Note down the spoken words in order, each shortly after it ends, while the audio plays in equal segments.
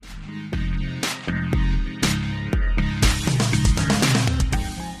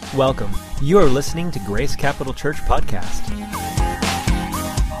Welcome. You are listening to Grace Capital Church Podcast.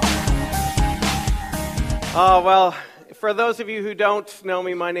 Well, for those of you who don't know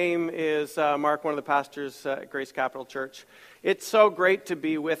me, my name is Mark, one of the pastors at Grace Capital Church. It's so great to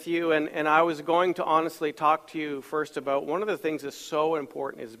be with you, and I was going to honestly talk to you first about one of the things that's so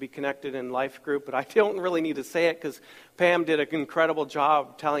important is to be connected in life group, but I don't really need to say it because Pam did an incredible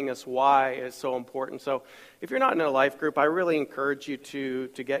job telling us why it's so important. So if you're not in a life group, I really encourage you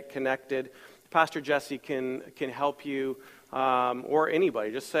to get connected. Pastor Jesse can help you, or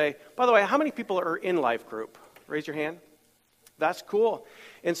anybody. Just say, by the way, how many people are in life group? Raise your hand. That's cool.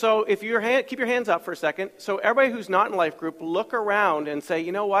 And so if keep your hands up for a second. So everybody who's not in life group, look around and say,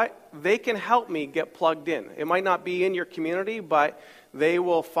 you know what? They can help me get plugged in. It might not be in your community, but they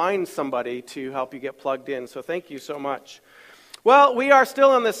will find somebody to help you get plugged in. So thank you so much. Well, we are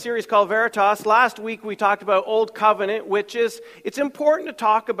still in this series called Veritas. Last week we talked about Old Covenant, it's important to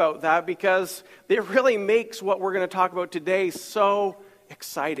talk about that because it really makes what we're going to talk about today so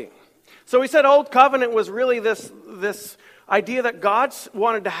exciting. So we said Old Covenant was really this idea that God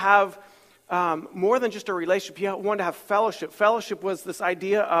wanted to have more than just a relationship. He wanted to have fellowship. Fellowship was this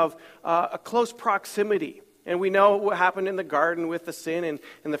idea of a close proximity. And we know what happened in the garden with the sin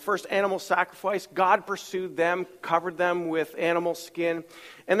and the first animal sacrifice. God pursued them, covered them with animal skin.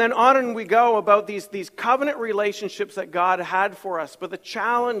 And then on and we go about these covenant relationships that God had for us. But the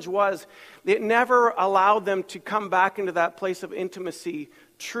challenge was it never allowed them to come back into that place of intimacy,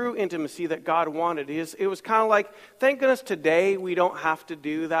 true intimacy that God wanted. It was kind of like, thank goodness today we don't have to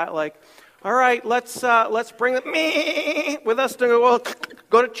do that. Like, all right, let's bring me with us to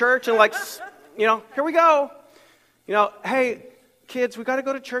go to church and here we go. Hey, kids, we got to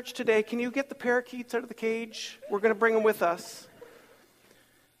go to church today. Can you get the parakeets out of the cage? We're going to bring them with us.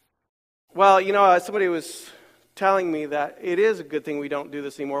 Well, somebody was telling me that it is a good thing we don't do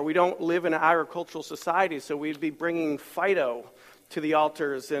this anymore. We don't live in an agricultural society, so we'd be bringing Fido to the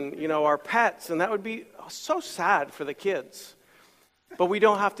altars and, our pets, and that would be so sad for the kids. But we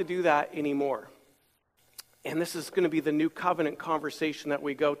don't have to do that anymore. And this is going to be the new covenant conversation that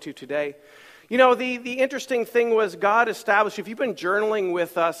we go to today. The interesting thing was God established, if you've been journaling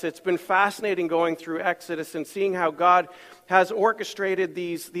with us, it's been fascinating going through Exodus and seeing how God has orchestrated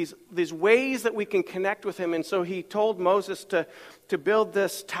these ways that we can connect with Him. And so He told Moses to build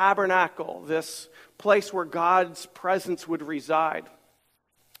this tabernacle, this place where God's presence would reside.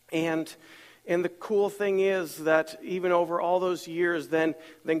 And the cool thing is that even over all those years, then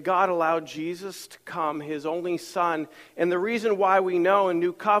God allowed Jesus to come, His only Son. And the reason why we know in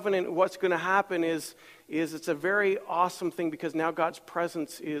New Covenant what's going to happen is it's a very awesome thing because now God's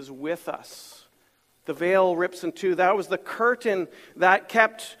presence is with us. The veil rips in two. That was the curtain that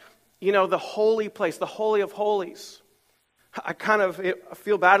kept, the holy place, the Holy of Holies. I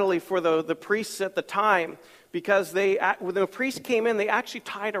feel badly for the priests at the time because when the priest came in, they actually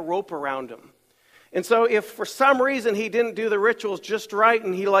tied a rope around him. And so if for some reason he didn't do the rituals just right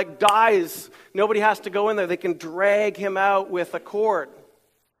and he dies, nobody has to go in there. They can drag him out with a cord.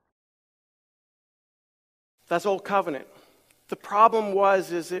 That's Old Covenant. The problem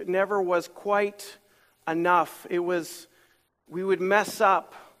is it never was quite enough. We would mess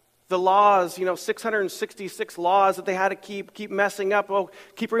up. The laws, 666 laws that they had to keep messing up. Oh,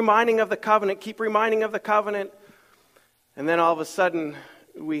 keep reminding of the covenant, keep reminding of the covenant. And then all of a sudden,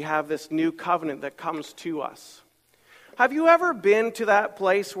 we have this new covenant that comes to us. Have you ever been to that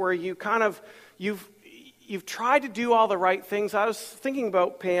place where you've tried to do all the right things? I was thinking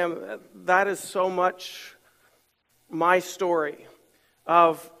about Pam, that is so much my story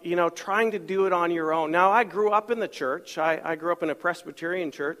of, trying to do it on your own. Now, I grew up in the church. I grew up in a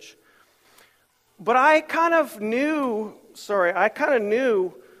Presbyterian church. But I kind of knew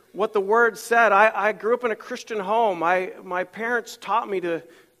what the Word said. I grew up in a Christian home. My parents taught me to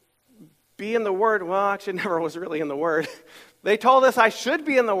be in the Word. Well, actually, I never was really in the Word. They told us I should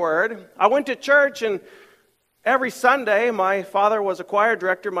be in the Word. I went to church, and every Sunday, my father was a choir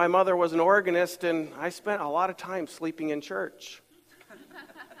director, my mother was an organist, and I spent a lot of time sleeping in church.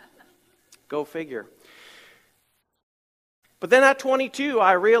 Go figure. But then at 22,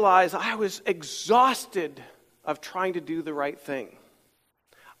 I realized I was exhausted of trying to do the right thing.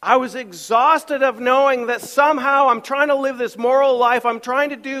 I was exhausted of knowing that somehow I'm trying to live this moral life. I'm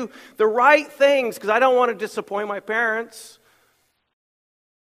trying to do the right things because I don't want to disappoint my parents.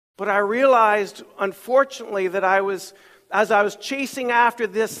 But I realized, unfortunately, that as I was chasing after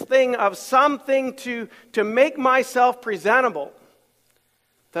this thing of something to make myself presentable,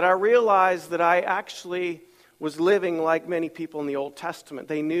 that I realized that I actually was living like many people in the Old Testament.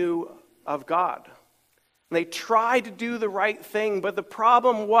 They knew of God. And they tried to do the right thing, but the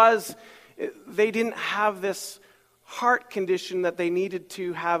problem was they didn't have this heart condition that they needed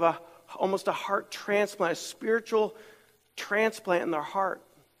to have almost a heart transplant, a spiritual transplant in their heart.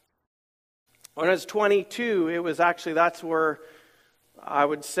 When I was 22, that's where I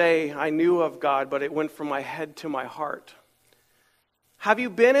would say I knew of God, but it went from my head to my heart. Have you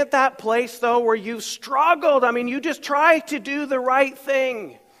been at that place, though, where you've struggled? I mean, you just try to do the right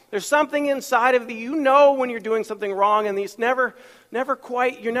thing. There's something inside of you know when you're doing something wrong, and you're never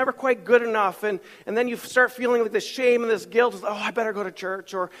quite good enough. And then you start feeling like this shame and this guilt. Oh, I better go to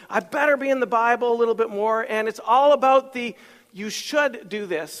church, or I better be in the Bible a little bit more. And it's all about you should do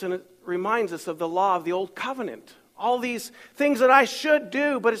this. And it reminds us of the law of the old covenant. All these things that I should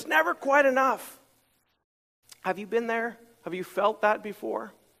do, but it's never quite enough. Have you been there? Have you felt that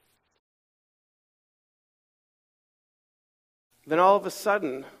before? Then all of a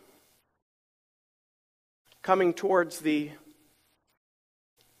sudden, coming towards the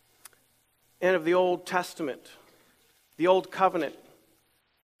end of the Old Testament, the Old Covenant,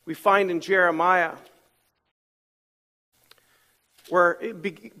 we find in Jeremiah, where it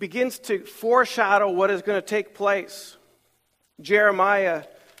begins to foreshadow what is going to take place. Jeremiah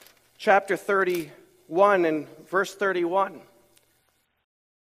chapter 31 and verse 31.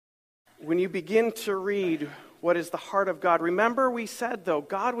 When you begin to read what is the heart of God, remember we said, though,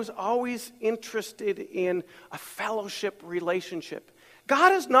 God was always interested in a fellowship relationship.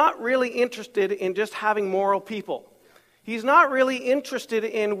 God is not really interested in just having moral people. He's not really interested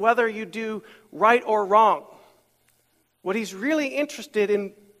in whether you do right or wrong. What he's really interested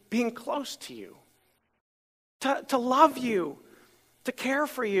in being close to you, to love you, to care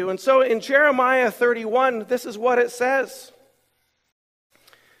for you. And so in Jeremiah 31, this is what it says.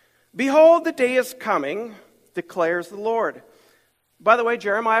 Behold, the day is coming, declares the Lord. By the way,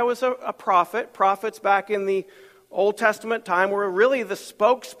 Jeremiah was a prophet. Prophets back in the Old Testament time were really the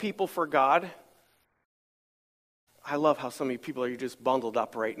spokespeople for God. I love how so many people are just bundled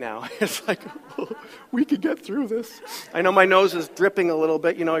up right now. It's like, we could get through this. I know my nose is dripping a little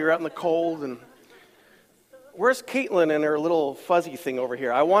bit. You're out in the cold. And where's Caitlin and her little fuzzy thing over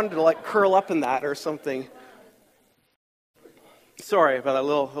here? I wanted to curl up in that or something. Sorry about that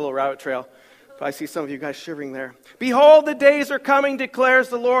little rabbit trail. But I see some of you guys shivering there. Behold, the days are coming, declares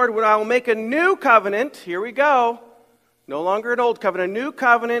the Lord, when I will make a new covenant. Here we go. No longer an old covenant, a new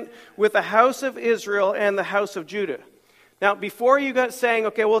covenant with the house of Israel and the house of Judah. Now, before you got saying,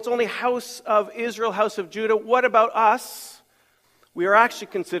 okay, well, it's only house of Israel, house of Judah, what about us? We are actually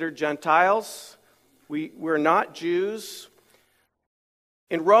considered Gentiles. We're not Jews.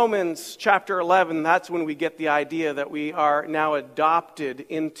 In Romans chapter 11, that's when we get the idea that we are now adopted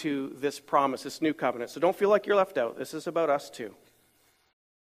into this promise, this new covenant. So don't feel like you're left out. This is about us too.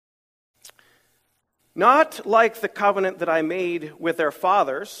 Not like the covenant that I made with their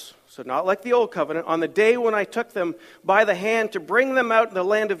fathers, so not like the old covenant, on the day when I took them by the hand to bring them out of the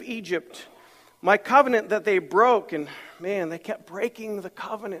land of Egypt. My covenant that they broke, and man, they kept breaking the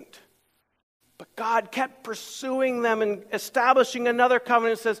covenant. But God kept pursuing them and establishing another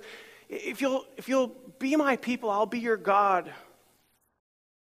covenant. It says, if you'll be my people, I'll be your God.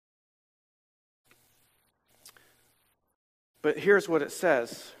 But here's what it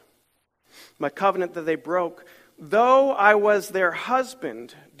says. My covenant that they broke, though I was their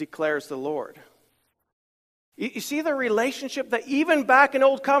husband, declares the Lord. You see the relationship that even back in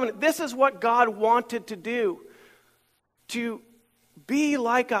Old Covenant, this is what God wanted to do. To be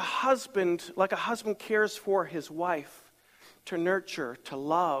like a husband cares for his wife. To nurture, to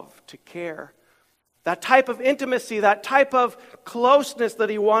love, to care. That type of intimacy, that type of closeness that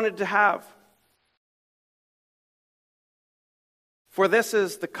he wanted to have. For this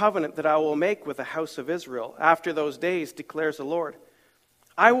is the covenant that I will make with the house of Israel after those days, declares the Lord.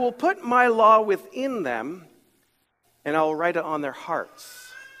 I will put my law within them, and I will write it on their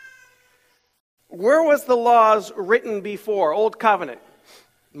hearts. Where was the laws written before? Old Covenant.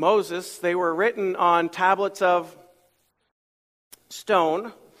 Moses, they were written on tablets of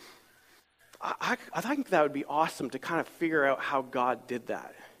stone. I think that would be awesome to kind of figure out how God did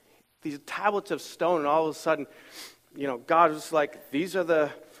that. These tablets of stone, and all of a sudden, God was like, these are the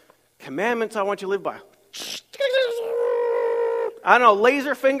commandments I want you to live by. I don't know,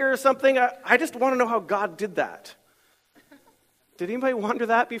 laser finger or something. I just want to know how God did that. Did anybody wonder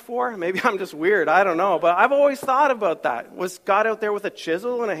that before? Maybe I'm just weird. I don't know. But I've always thought about that. Was God out there with a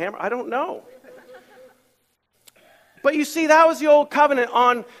chisel and a hammer? I don't know. But you see, that was the old covenant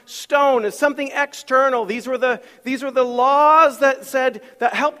on stone. It's something external. These were the laws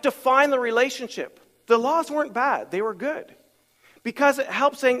that helped define the relationship. The laws weren't bad. They were good. Because it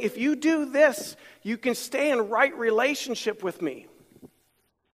helps saying, if you do this, you can stay in right relationship with me.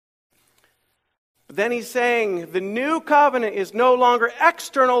 But then he's saying the new covenant is no longer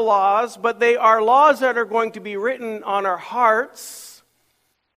external laws, but they are laws that are going to be written on our hearts.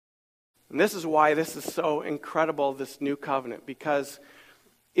 And this is why this is so incredible, this new covenant, because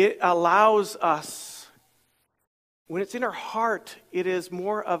it allows us, when it's in our heart, it is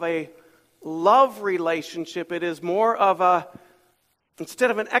more of a love relationship. It is more of a,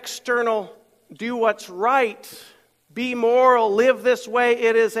 instead of an external, do what's right, be moral, live this way,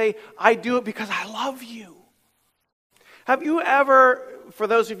 it is a, I do it because I love you. Have you ever, for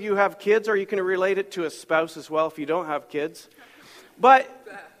those of you who have kids, or you can relate it to a spouse as well if you don't have kids, but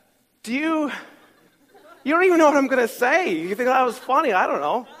you don't even know what I'm going to say. You think that was funny. I don't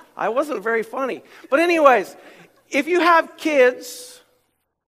know. I wasn't very funny. But anyways, if you have kids,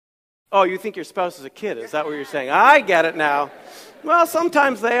 oh, you think your spouse is a kid. Is that what you're saying? I get it now. Well,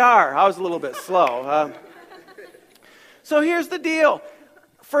 sometimes they are. I was a little bit slow. So here's the deal.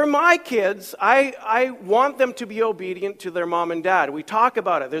 For my kids, I want them to be obedient to their mom and dad. We talk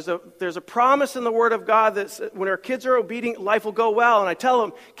about it. There's a promise in the Word of God that when our kids are obedient, life will go well. And I tell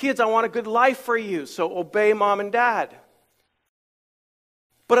them, kids, I want a good life for you, so obey mom and dad.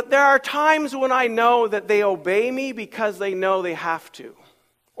 But there are times when I know that they obey me because they know they have to,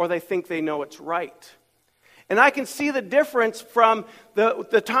 or they think they know it's right. And I can see the difference from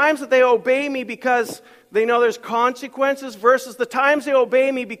the times that they obey me because they know there's consequences versus the times they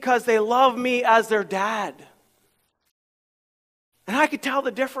obey me because they love me as their dad. And I could tell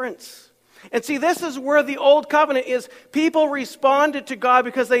the difference. And see, this is where the old covenant is. People responded to God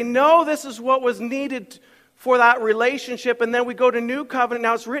because they know this is what was needed for that relationship. And then we go to new covenant.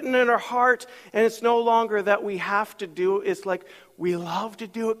 Now it's written in our heart, and it's no longer that we have to do it. It's like we love to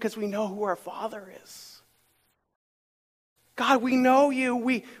do it because we know who our Father is. God, we know you.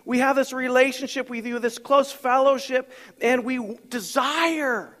 We have this relationship with you, this close fellowship, and we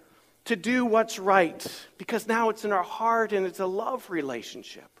desire to do what's right because now it's in our heart and it's a love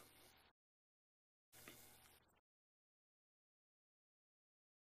relationship.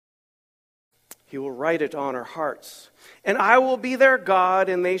 He will write it on our hearts. And I will be their God,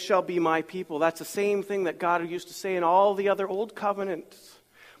 and they shall be my people. That's the same thing that God used to say in all the other old covenants.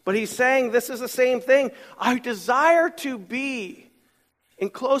 But he's saying this is the same thing. I desire to be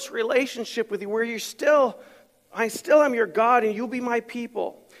in close relationship with you, where I still am your God, and you'll be my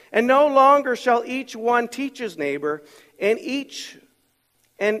people. And no longer shall each one teach his neighbor, and each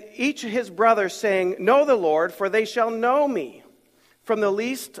his brother, saying, Know the Lord, for they shall know me. From the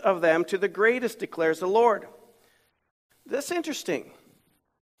least of them to the greatest, declares the Lord. That's interesting.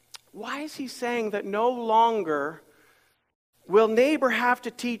 Why is he saying that no longer will neighbor have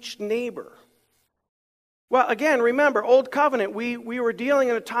to teach neighbor? Well, again, remember, Old Covenant, we were dealing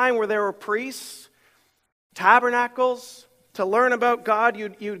in a time where there were priests, tabernacles. To learn about God,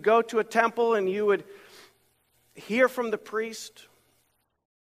 you'd go to a temple and you would hear from the priest.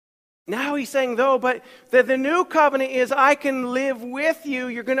 Now he's saying, though, but the new covenant is I can live with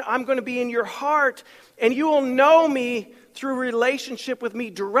you. I'm going to be in your heart, and you will know me through relationship with me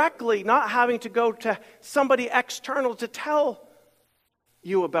directly, not having to go to somebody external to tell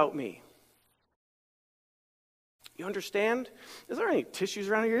you about me. You understand? Is there any tissues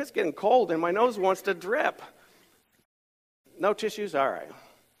around here? It's getting cold, and my nose wants to drip. No tissues? All right.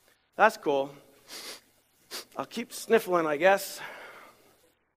 That's cool. I'll keep sniffling, I guess.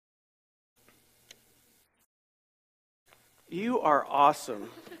 You are awesome,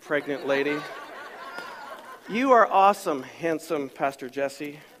 pregnant lady. You are awesome, handsome Pastor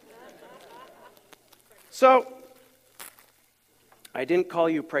Jesse. So, I didn't call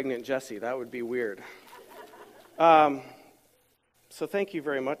you pregnant Jesse. That would be weird. So thank you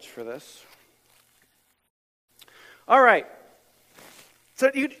very much for this. All right.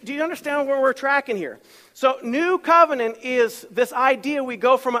 So do you understand where we're tracking here? So new covenant is this idea we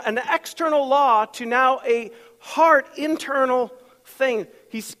go from an external law to now a heart, internal thing.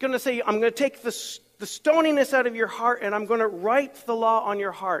 He's going to say, I'm going to take the stoniness out of your heart, and I'm going to write the law on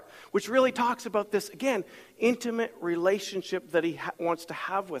your heart, which really talks about this, again, intimate relationship that he wants to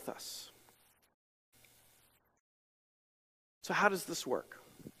have with us. So how does this work?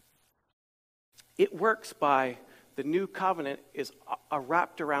 It works by the new covenant is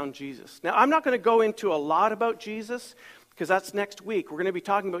wrapped around Jesus. Now, I'm not going to go into a lot about Jesus, because that's next week. We're going to be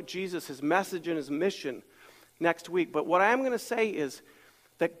talking about Jesus, his message and his mission next week. But what I am going to say is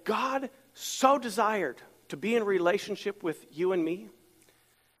that God so desired to be in relationship with you and me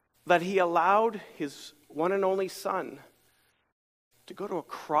that he allowed his one and only Son to go to a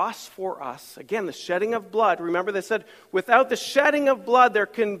cross for us. Again, the shedding of blood. Remember, they said, without the shedding of blood, there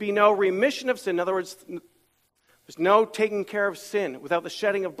can be no remission of sin. In other words, there's no taking care of sin without the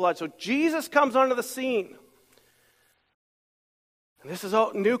shedding of blood. So Jesus comes onto the scene. And this is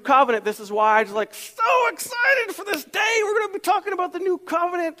a new covenant. This is why I'm like so excited for this day. We're going to be talking about the new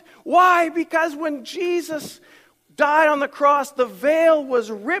covenant. Why? Because when Jesus died on the cross, the veil was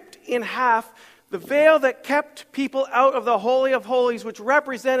ripped in half. The veil that kept people out of the Holy of Holies, which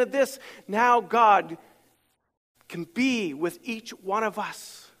represented this. Now God can be with each one of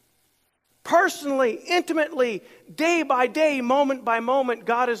us. Personally, intimately, day by day, moment by moment,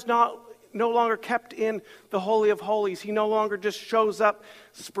 God is no longer kept in the Holy of Holies. He no longer just shows up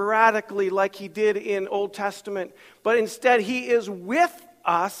sporadically like he did in Old Testament. But instead, he is with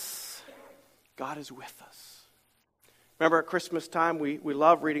us. God is with us. Remember at Christmas time, we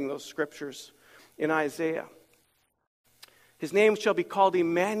love reading those scriptures in Isaiah. His name shall be called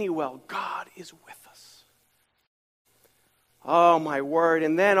Emmanuel. God is with us. Oh, my word.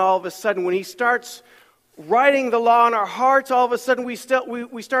 And then all of a sudden, when he starts writing the law in our hearts, all of a sudden we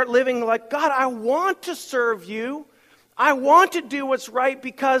start living like, God, I want to serve you. I want to do what's right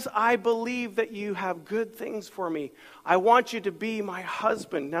because I believe that you have good things for me. I want you to be my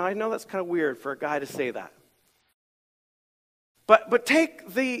husband. Now, I know that's kind of weird for a guy to say that. But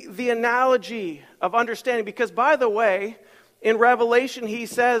take the analogy of understanding, because by the way, in Revelation he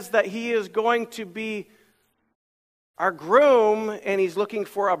says that he is going to be our groom and he's looking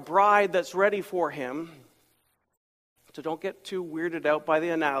for a bride that's ready for him. So don't get too weirded out by the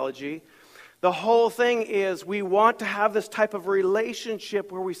analogy. The whole thing is we want to have this type of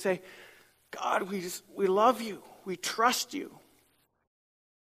relationship where we say, God, we love you. We trust you.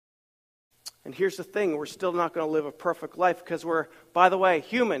 And here's the thing, we're still not going to live a perfect life because we're, by the way,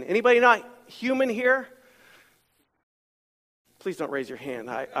 human. Anybody not human here? Please don't raise your hand.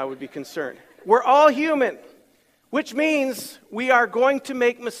 I would be concerned. We're all human, which means we are going to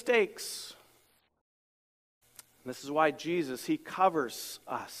make mistakes. And this is why Jesus, he covers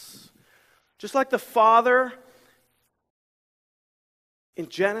us. Just like the Father in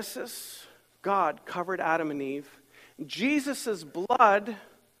Genesis, God covered Adam and Eve. Jesus' blood,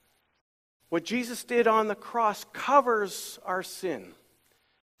 what Jesus did on the cross, covers our sin.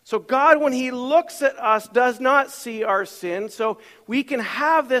 So God, when he looks at us, does not see our sin. So we can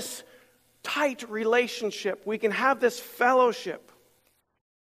have this tight relationship. We can have this fellowship.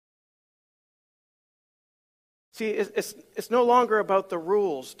 See, it's no longer about the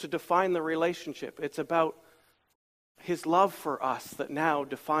rules to define the relationship. It's about his love for us that now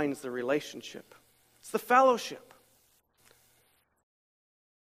defines the relationship. It's the fellowship.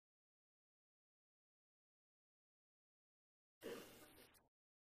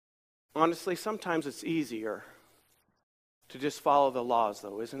 Honestly, sometimes it's easier to just follow the laws,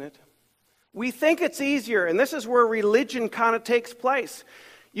 though, isn't it? We think it's easier, and this is where religion kind of takes place.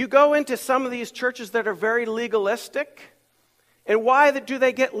 You go into some of these churches that are very legalistic, and why do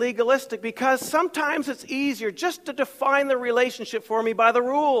they get legalistic? Because sometimes it's easier just to define the relationship for me by the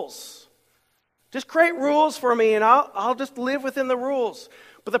rules. Just create rules for me, and I'll just live within the rules.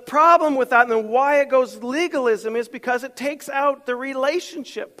 But the problem with that, and why it goes legalism, is because it takes out the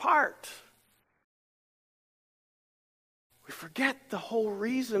relationship part. We forget the whole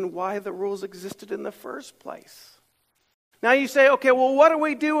reason why the rules existed in the first place. Now you say, okay, well, what do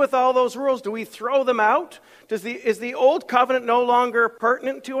we do with all those rules? Do we throw them out? Is the old covenant no longer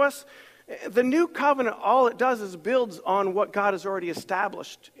pertinent to us? The new covenant, all it does is builds on what God has already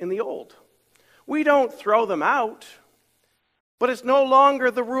established in the old. We don't throw them out. But it's no longer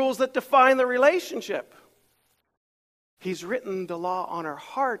the rules that define the relationship. He's written the law on our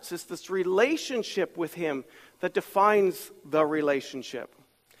hearts. It's this relationship with him that defines the relationship.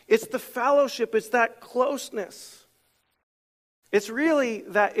 It's the fellowship. It's that closeness. It's really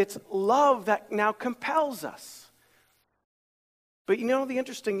that it's love that now compels us. But you know, the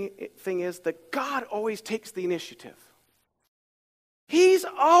interesting thing is that God always takes the initiative. He's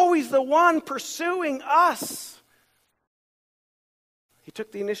always the one pursuing us. He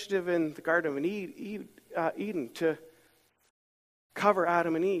took the initiative in the Garden of Eden to cover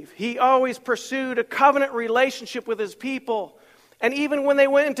Adam and Eve. He always pursued a covenant relationship with his people. And even when they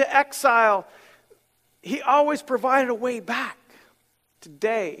went into exile, he always provided a way back.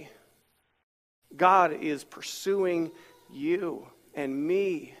 Today, God is pursuing you and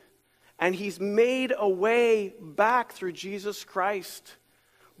me. And he's made a way back through Jesus Christ.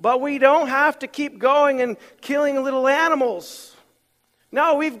 But we don't have to keep going and killing little animals.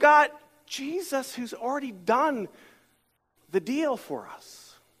 No, we've got Jesus who's already done the deal for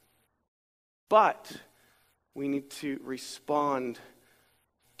us. But we need to respond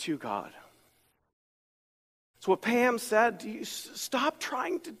to God. It's what Pam said. Stop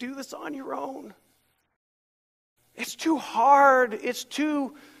trying to do this on your own. It's too hard. It's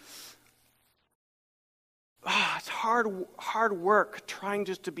hard work trying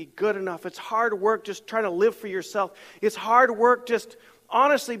just to be good enough. It's hard work just trying to live for yourself. It's hard work just,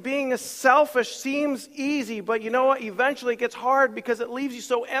 honestly, being selfish seems easy, but you know what? Eventually it gets hard because it leaves you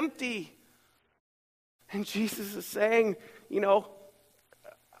so empty. And Jesus is saying,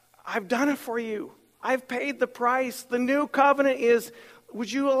 I've done it for you. I've paid the price. The new covenant is,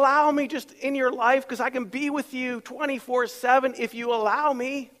 would you allow me just in your life? Because I can be with you 24/7 if you allow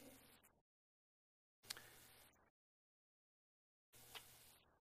me.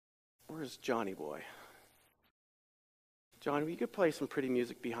 Where's Johnny boy? Johnny, you could play some pretty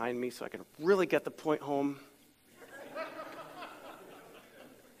music behind me so I can really get the point home.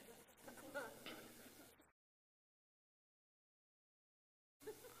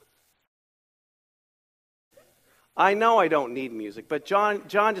 I know I don't need music, but John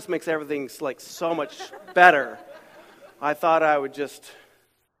just makes everything like so much better. I thought I would just...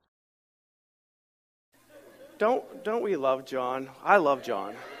 Don't we love John? I love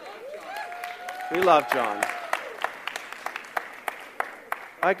John. We love John.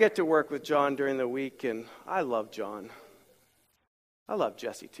 I get to work with John during the week, and I love John. I love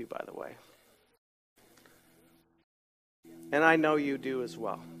Jesse too, by the way. And I know you do as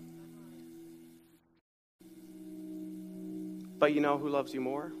well. But you know who loves you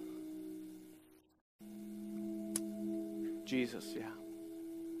more? Jesus, yeah.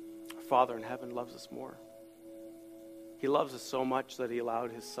 Our Father in heaven loves us more. He loves us so much that he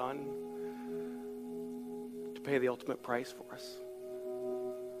allowed his Son to pay the ultimate price for us.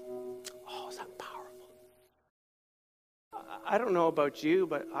 Oh, is that powerful? I don't know about you,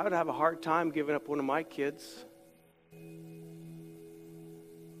 but I would have a hard time giving up one of my kids.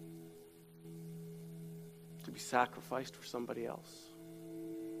 To be sacrificed for somebody else.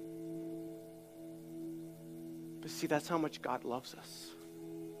 But see, that's how much God loves us.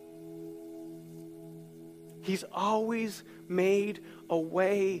 He's always made a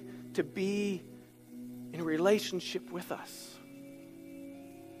way to be in relationship with us.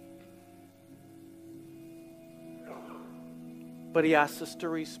 But he asks us to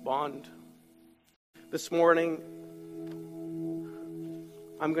respond. This morning,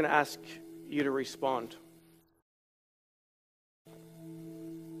 I'm going to ask you to respond.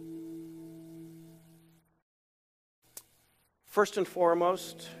 First and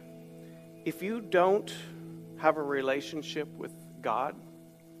foremost, if you don't have a relationship with God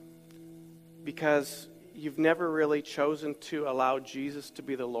because you've never really chosen to allow Jesus to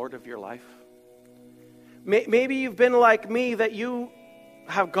be the Lord of your life, maybe you've been like me, that you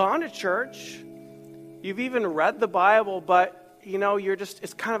have gone to church, you've even read the Bible, but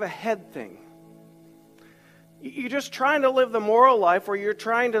it's kind of a head thing. You're just trying to live the moral life, or you're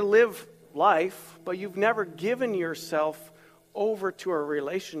trying to live life, but you've never given yourself over to a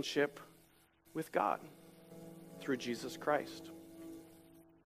relationship with God through Jesus Christ.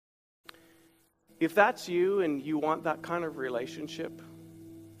 If that's you and you want that kind of relationship,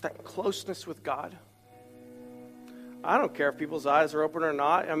 that closeness with God, I don't care if people's eyes are open or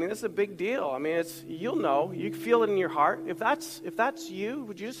not. I mean, it's a big deal. I mean, you'll know. You feel it in your heart. If that's you,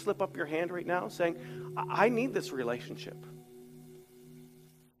 would you just slip up your hand right now saying, I need this relationship?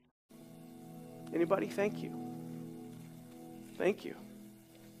 Anybody? Thank you. Thank you.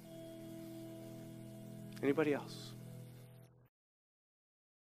 Anybody else?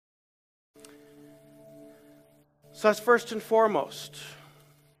 So that's first and foremost.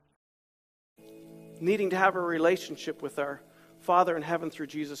 Needing to have a relationship with our Father in heaven through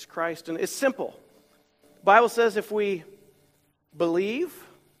Jesus Christ. And it's simple. The Bible says if we believe,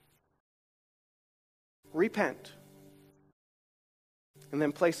 repent, and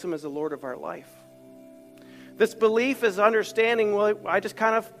then place Him as the Lord of our life. This belief is understanding, well, I just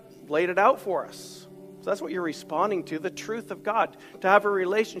kind of laid it out for us. So that's what you're responding to, the truth of God, to have a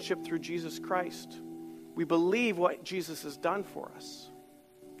relationship through Jesus Christ. We believe what Jesus has done for us.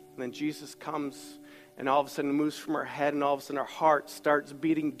 And then Jesus comes and all of a sudden moves from our head, and all of a sudden our heart starts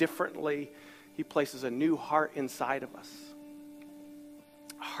beating differently. He places a new heart inside of us.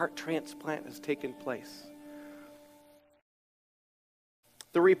 A heart transplant has taken place.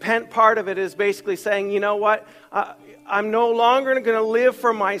 The repent part of it is basically saying, you know what? I'm no longer going to live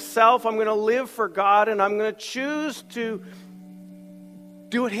for myself. I'm going to live for God, and I'm going to choose to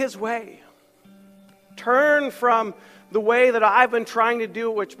do it His way. Turn from the way that I've been trying to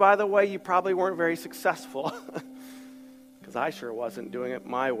do it, which, by the way, you probably weren't very successful. Because I sure wasn't doing it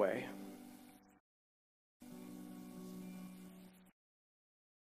my way.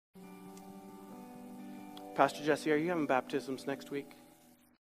 Pastor Jesse, are you having baptisms next week?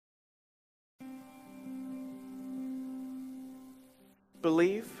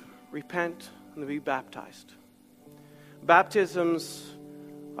 Believe, repent, and be baptized. Baptisms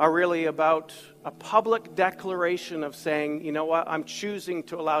are really about a public declaration of saying, you know what, I'm choosing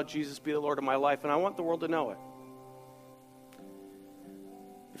to allow Jesus to be the Lord of my life, and I want the world to know it.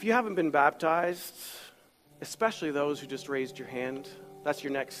 If you haven't been baptized, especially those who just raised your hand, that's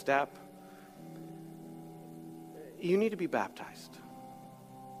your next step. You need to be baptized.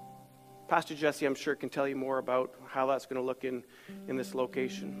 Pastor Jesse, I'm sure, can tell you more about how that's going to look in this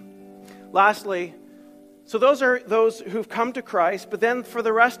location. Lastly, so those are those who've come to Christ, but then for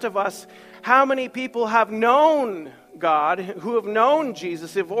the rest of us, how many people have known God, who have known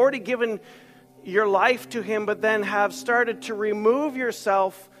Jesus, have already given your life to Him, but then have started to remove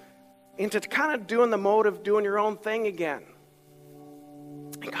yourself into kind of doing the mode of doing your own thing again?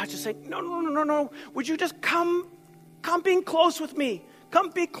 And God's just saying, no. Would you just come being close with me? Come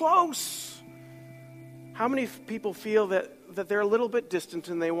be close. How many people feel that they're a little bit distant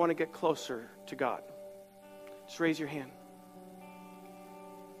and they want to get closer to God? Just raise your hand.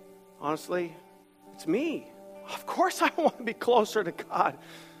 Honestly, it's me. Of course I want to be closer to God.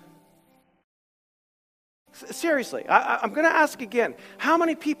 Seriously, I'm going to ask again. How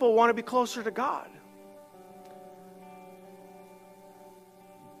many people want to be closer to God?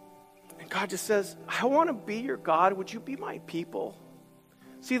 And God just says, I want to be your God. Would you be my people?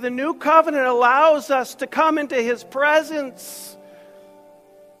 See, the new covenant allows us to come into His presence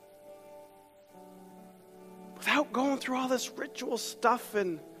without going through all this ritual stuff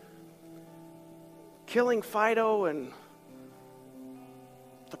and killing Fido and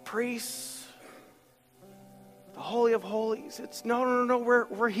the priests, the Holy of Holies. It's no,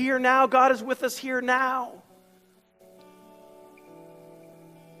 we're here now. God is with us here now.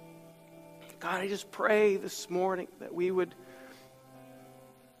 God, I just pray this morning that we would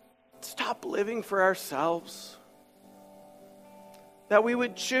stop living for ourselves. That we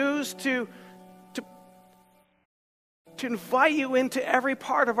would choose to invite you into every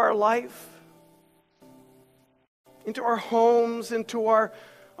part of our life. Into our homes, into our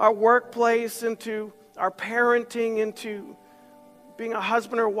workplace, into our parenting, into being a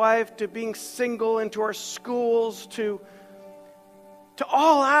husband or wife, to being single, into our schools, to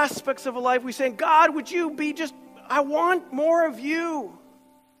all aspects of a life. We say, God, would you be just, I want more of you.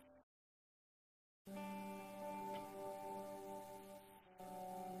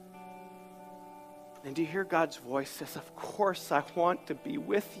 And do you hear God's voice says, of course I want to be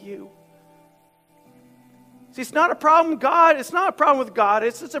with you. See, it's not a problem with God. It's not a problem with God.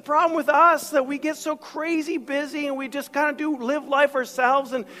 It's a problem with us that we get so crazy busy and we just kind of live life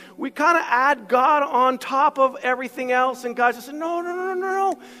ourselves and we kind of add God on top of everything else. And God just said,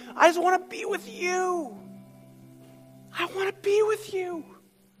 no. I just want to be with you. I want to be with you.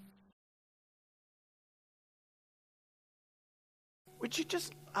 Would you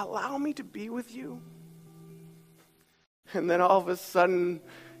just allow me to be with you? And then all of a sudden,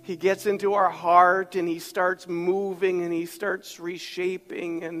 He gets into our heart and He starts moving and He starts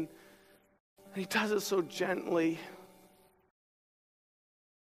reshaping and He does it so gently.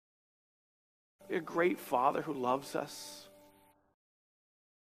 A great Father who loves us.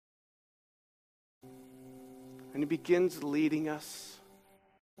 And He begins leading us.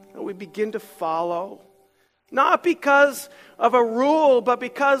 And we begin to follow. Not because of a rule, but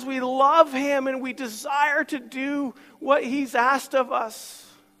because we love Him and we desire to do what He's asked of us.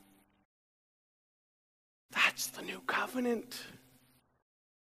 That's the new covenant.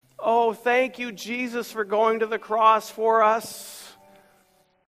 Oh, thank you, Jesus, for going to the cross for us.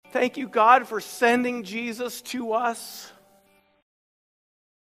 Thank you, God, for sending Jesus to us.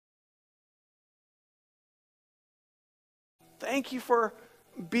 Thank you for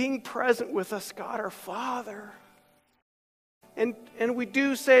being present with us, God, our Father. And we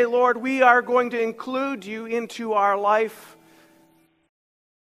do say, Lord, we are going to include you into our life,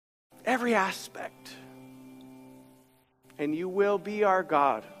 every aspect. And you will be our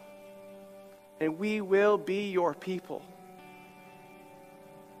God. And we will be your people.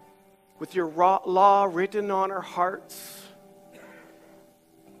 With your law written on our hearts.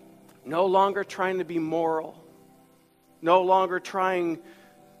 No longer trying to be moral. No longer trying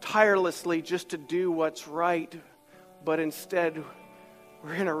tirelessly just to do what's right. But instead,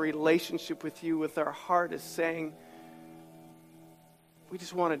 we're in a relationship with you with our heart is saying, we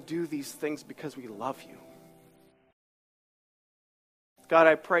just want to do these things because we love you. God,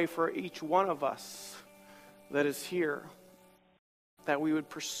 I pray for each one of us that is here, that we would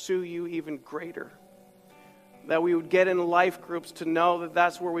pursue you even greater. that we would get in life groups to know that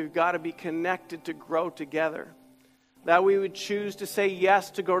that's where we've got to be connected to grow together, that we would choose to say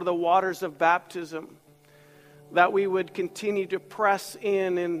yes to go to the waters of baptism, that we would continue to press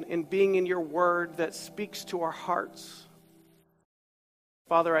in being in your word that speaks to our hearts.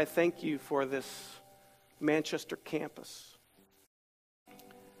 Father, I thank you for this Manchester campus.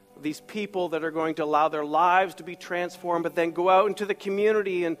 These people that are going to allow their lives to be transformed, but then go out into the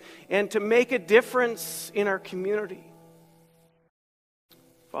community and to make a difference in our community.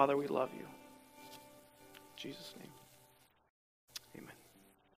 Father, we love you. In Jesus' name. Amen.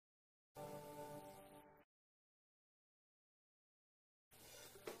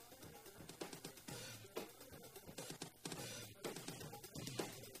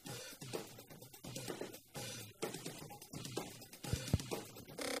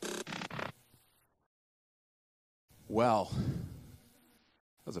 Well,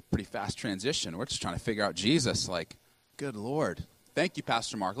 that was a pretty fast transition. We're just trying to figure out Jesus. Like, good Lord. Thank you,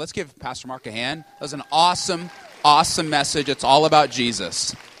 Pastor Mark. Let's give Pastor Mark a hand. That was an awesome, awesome message. It's all about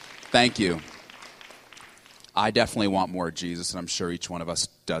Jesus. Thank you. I definitely want more Jesus, and I'm sure each one of us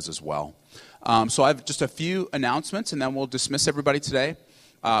does as well. So I have just a few announcements, and then we'll dismiss everybody today.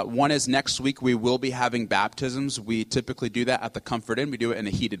 One is next week we will be having baptisms. We typically do that at the Comfort Inn. We do it in a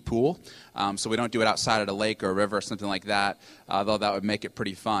heated pool. So we don't do it outside at a lake or a river or something like that, though that would make it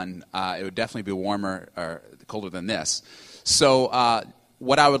pretty fun. It would definitely be warmer or colder than this. So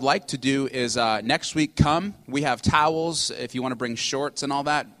what I would like to do is next week we have towels. If you want to bring shorts and all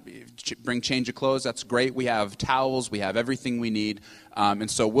that, bring change of clothes, that's great. We have towels. We have everything we need. And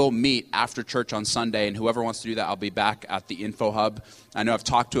so we'll meet after church on Sunday, and whoever wants to do that, I'll be back at the Info Hub. I know I've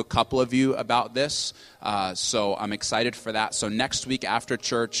talked to a couple of you about this, so I'm excited for that. So next week after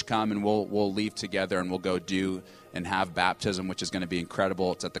church, come and we'll leave together and we'll go do and have baptism, which is going to be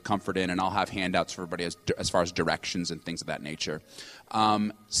incredible. It's at the Comfort Inn, and I'll have handouts for everybody as far as directions and things of that nature.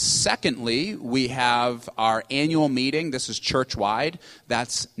 Secondly, we have our annual meeting. This is church-wide.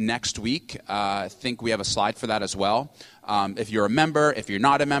 That's next week. I think we have a slide for that as well. If you're a member, if you're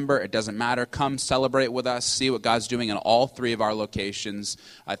not a member, it doesn't matter. Come celebrate with us. See what God's doing in all three of our locations.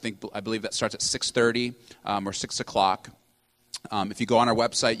 I believe that starts at 6:30 or 6 o'clock. If you go on our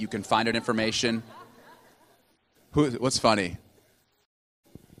website, you can find out information. What's funny?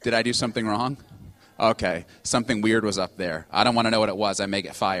 Did I do something wrong? Okay, something weird was up there. I don't want to know what it was. I may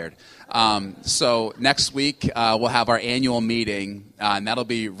get fired. So next week, we'll have our annual meeting, and that'll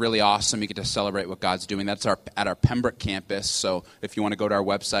be really awesome. You get to celebrate what God's doing. That's at our Pembroke campus. So if you want to go to our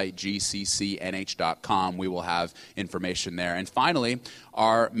website, gccnh.com, we will have information there. And finally,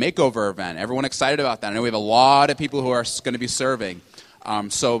 our makeover event. Everyone excited about that? I know we have a lot of people who are going to be serving.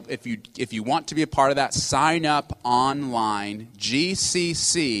 So if you want to be a part of that, sign up online,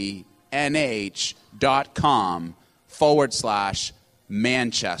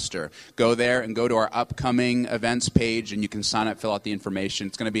 gccnh.com/Manchester. Go there and go to our upcoming events page, and you can sign up, fill out the information.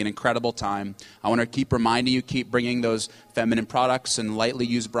 It's going to be an incredible time. I want to keep reminding you, keep bringing those feminine products and lightly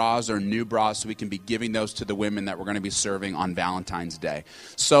used bras or new bras so we can be giving those to the women that we're going to be serving on Valentine's Day.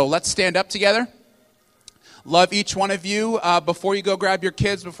 So let's stand up together. Love each one of you. Before you go grab your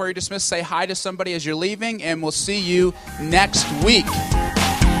kids, before you're dismissed, say hi to somebody as you're leaving, and we'll see you next week.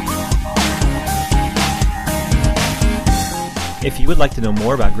 If you would like to know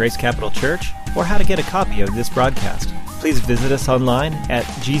more about Grace Capital Church or how to get a copy of this broadcast, please visit us online at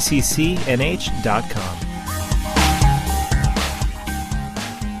gccnh.com.